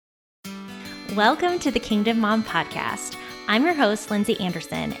Welcome to the Kingdom Mom Podcast. I'm your host, Lindsay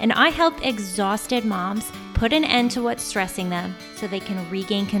Anderson, and I help exhausted moms put an end to what's stressing them so they can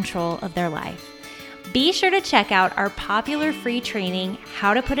regain control of their life. Be sure to check out our popular free training,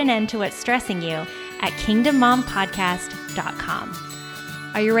 How to Put an End to What's Stressing You, at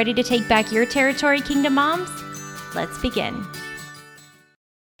kingdommompodcast.com. Are you ready to take back your territory, Kingdom Moms? Let's begin.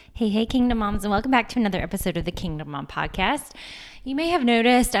 Hey, Kingdom Moms, and welcome back to another episode of the Kingdom Mom Podcast. You may have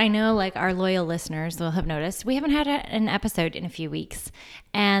noticed, I know like our loyal listeners will have noticed, we haven't had an episode in a few weeks.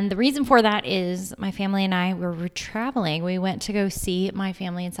 And the reason for that is my family and I were traveling. We went to go see my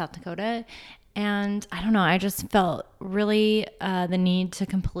family in South Dakota. And I don't know, I just felt really the need to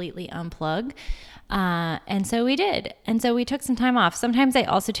completely unplug. And so we did. And so we took some time off. Sometimes I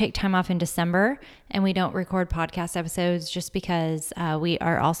also take time off in December and we don't record podcast episodes just because we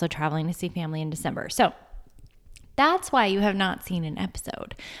are also traveling to see family in December. So that's why you have not seen an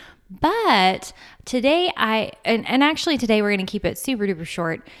episode. But today actually today we're going to keep it super duper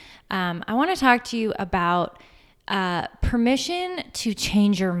short. I want to talk to you about permission to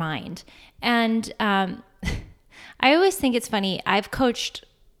change your mind. And I always think it's funny. I've coached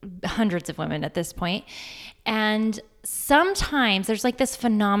hundreds of women at this point, and sometimes there's like this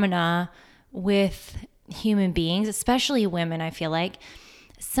phenomena with human beings, especially women, I feel like.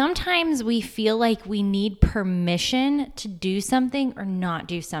 Sometimes we feel like we need permission to do something or not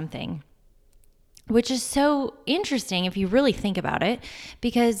do something, which is so interesting if you really think about it,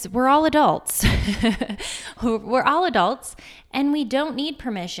 because we're all adults. We're all adults and we don't need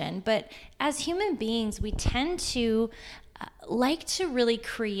permission. But as human beings, we tend to like to really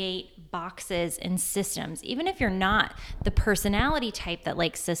create boxes and systems. Even if you're not the personality type that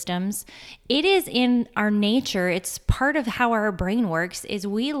likes systems, it is in our nature. It's part of how our brain works, is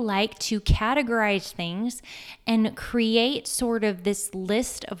we like to categorize things and create sort of this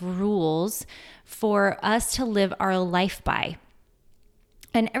list of rules for us to live our life by.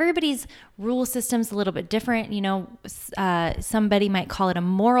 And everybody's rule system's a little bit different. You know, somebody might call it a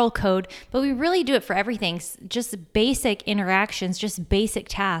moral code, but we really do it for everything. Just basic interactions, just basic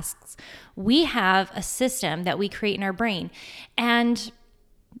tasks. We have a system that we create in our brain. And,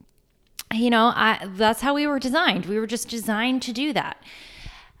 you know, that's how we were designed. We were just designed to do that.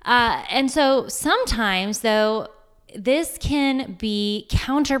 And so sometimes, though, this can be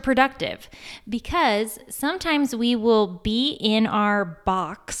counterproductive, because sometimes we will be in our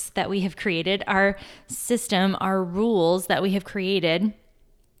box that we have created, our system, our rules that we have created,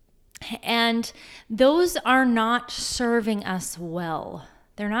 and those are not serving us well.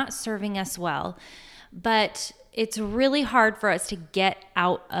 They're not serving us well, but it's really hard for us to get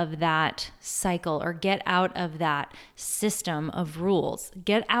out of that cycle or get out of that system of rules,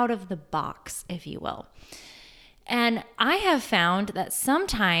 get out of the box, if you will. And I have found that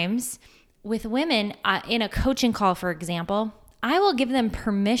sometimes with women in a coaching call, for example, I will give them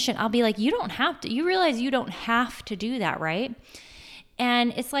permission. I'll be like, you realize you don't have to do that, right?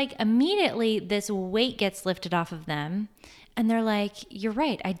 And it's like immediately this weight gets lifted off of them. And they're like, you're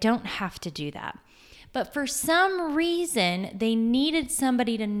right, I don't have to do that. But for some reason, they needed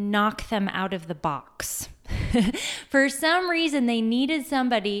somebody to knock them out of the box. For some reason, they needed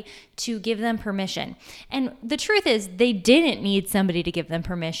somebody to give them permission. And the truth is, they didn't need somebody to give them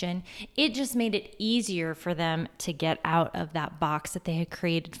permission. It just made it easier for them to get out of that box that they had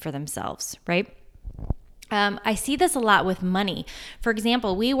created for themselves, right? I see this a lot with money. For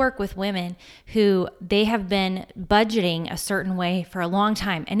example, we work with women who they have been budgeting a certain way for a long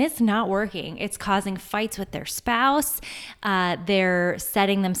time, and it's not working. It's causing fights with their spouse. They're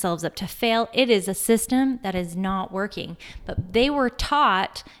setting themselves up to fail. It is a system that is not working. But they were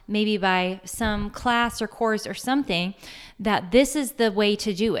taught, maybe by some class or course or something, that this is the way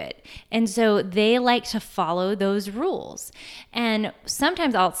to do it. And so they like to follow those rules. And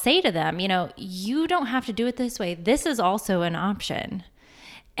sometimes I'll say to them, you know, you don't have to do it this way. This is also an option.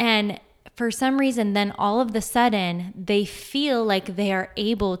 And for some reason, then all of a sudden, they feel like they are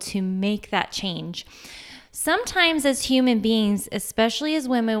able to make that change. Sometimes as human beings, especially as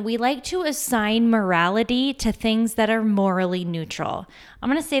women, we like to assign morality to things that are morally neutral. I'm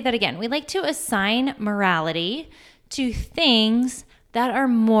going to say that again. We like to assign morality to things that are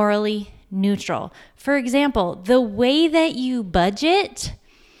morally neutral. For example, the way that you budget,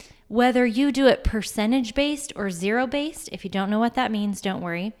 whether you do it percentage-based or zero-based, if you don't know what that means, don't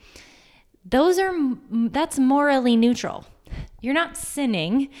worry. That's morally neutral. You're not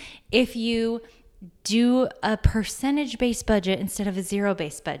sinning if you do a percentage-based budget instead of a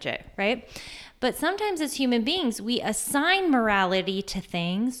zero-based budget, right? But sometimes as human beings, we assign morality to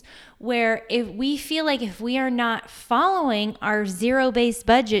things where if we feel like if we are not following our zero-based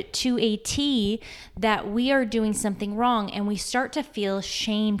budget to a T, that we are doing something wrong, and we start to feel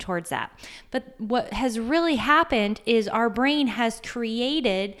shame towards that. But what has really happened is our brain has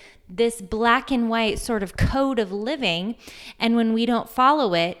created this black and white sort of code of living, and when we don't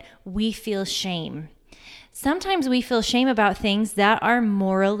follow it, we feel shame. Sometimes we feel shame about things that are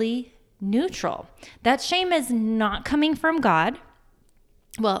morally neutral. That shame is not coming from God.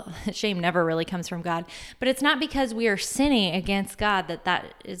 Well, shame never really comes from God, but it's not because we are sinning against God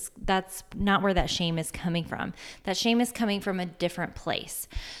that's not where that shame is coming from. That shame is coming from a different place.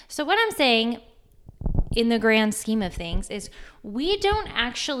 So what I'm saying in the grand scheme of things is we don't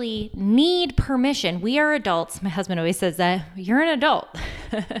actually need permission. We are adults. My husband always says that you're an adult.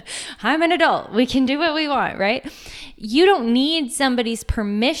 I'm an adult. We can do what we want, right? You don't need somebody's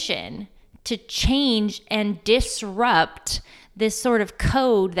permission to change and disrupt this sort of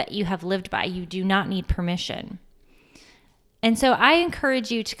code that you have lived by. You do not need permission. And so I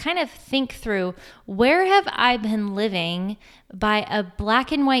encourage you to kind of think through, where have I been living by a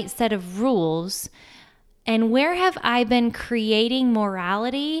black and white set of rules, and where have I been creating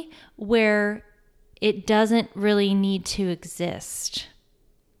morality where it doesn't really need to exist?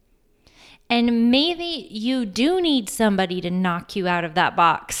 And maybe you do need somebody to knock you out of that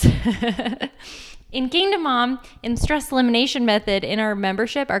box. In Kingdom Mom, in Stress Elimination Method, in our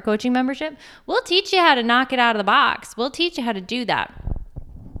membership, our coaching membership, we'll teach you how to knock it out of the box. We'll teach you how to do that.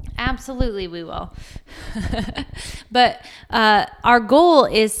 Absolutely, we will. But our goal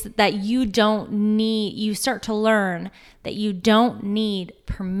is that you start to learn that you don't need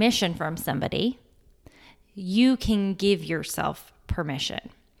permission from somebody. You can give yourself permission.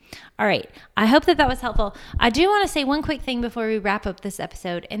 All right. I hope that was helpful. I do want to say one quick thing before we wrap up this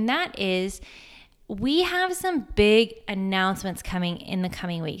episode, and that is, we have some big announcements coming in the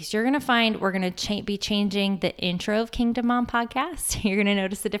coming weeks. You're going to find we're going to be changing the intro of Kingdom Mom podcast. You're going to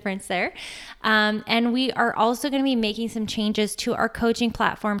notice the difference there. And we are also going to be making some changes to our coaching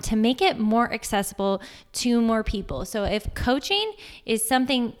platform to make it more accessible to more people. So if coaching is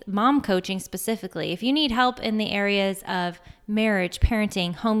something, mom coaching specifically, if you need help in the areas of marriage,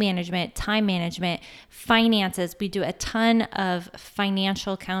 parenting, home management, time management, finances, we do a ton of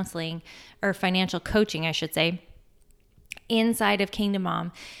financial counseling, or financial coaching, I should say, inside of Kingdom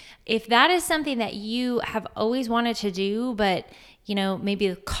Mom. If that is something that you have always wanted to do, but maybe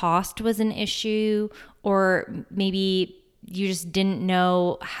the cost was an issue, or maybe you just didn't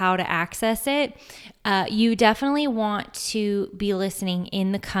know how to access it, you definitely want to be listening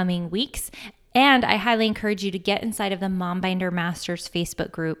in the coming weeks. And I highly encourage you to get inside of the Mom Binder Masters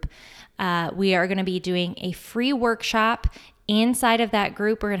Facebook group. We are going to be doing a free workshop. Inside of that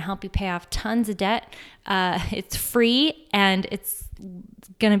group, we're going to help you pay off tons of debt. It's free, and it's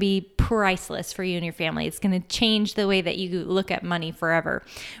going to be priceless for you and your family. It's going to change the way that you look at money forever.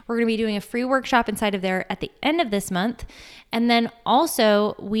 We're going to be doing a free workshop inside of there at the end of this month. And then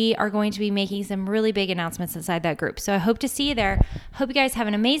also, we are going to be making some really big announcements inside that group. So I hope to see you there. Hope you guys have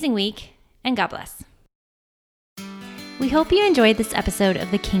an amazing week, and God bless. We hope you enjoyed this episode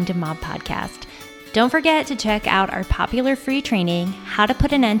of the Kingdom Mom podcast. Don't forget to check out our popular free training, How to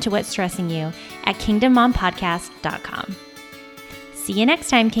Put an End to What's Stressing You, at kingdommompodcast.com. See you next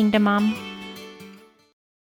time, Kingdom Mom.